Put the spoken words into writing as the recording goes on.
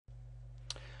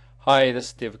Hi, this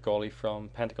is David Gawley from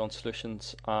Pentagon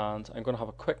Solutions, and I'm going to have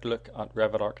a quick look at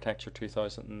Revit Architecture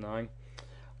 2009.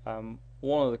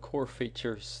 One of the core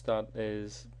features that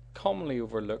is commonly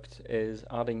overlooked is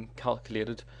adding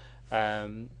calculated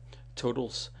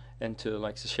totals into the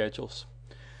likes of schedules.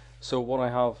 So what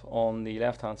I have on the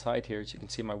left hand side here is you can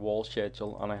see my wall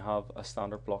schedule, and I have a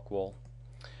standard block wall.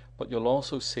 But you'll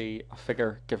also see a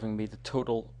figure giving me the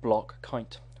total block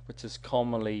count, which is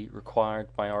commonly required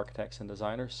by architects and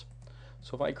designers.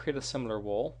 So if I create a similar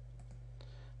wall,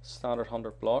 standard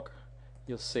 100 block,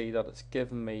 you'll see that it's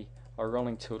given me a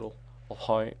running total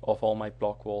of all my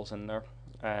block walls in there.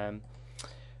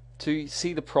 To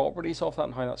see the properties of that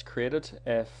and how that's created,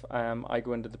 if I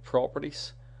go into the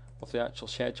properties of the actual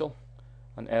schedule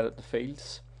and edit the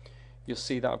fields, you'll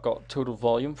see that I've got total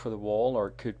volume for the wall, or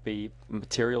it could be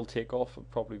material takeoff,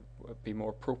 would probably be more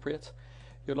appropriate.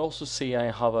 You'll also see I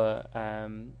have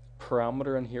a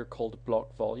parameter in here called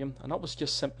block volume, and that was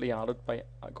just simply added by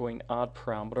going add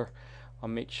parameter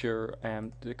and make sure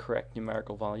the correct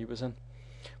numerical value is in.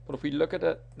 But if we look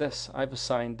at this, I've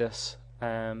assigned this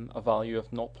a value of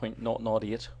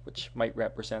 0.008, which might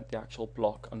represent the actual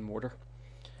block and mortar.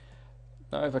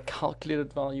 Now I have a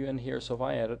calculated value in here, so if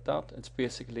I edit that, it's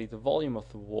basically the volume of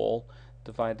the wall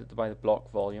divided by the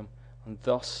block volume, and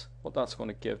thus what that's going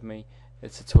to give me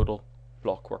is the total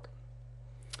block work.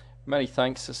 Many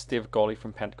thanks. This is David Gawley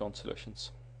from Pentagon Solutions.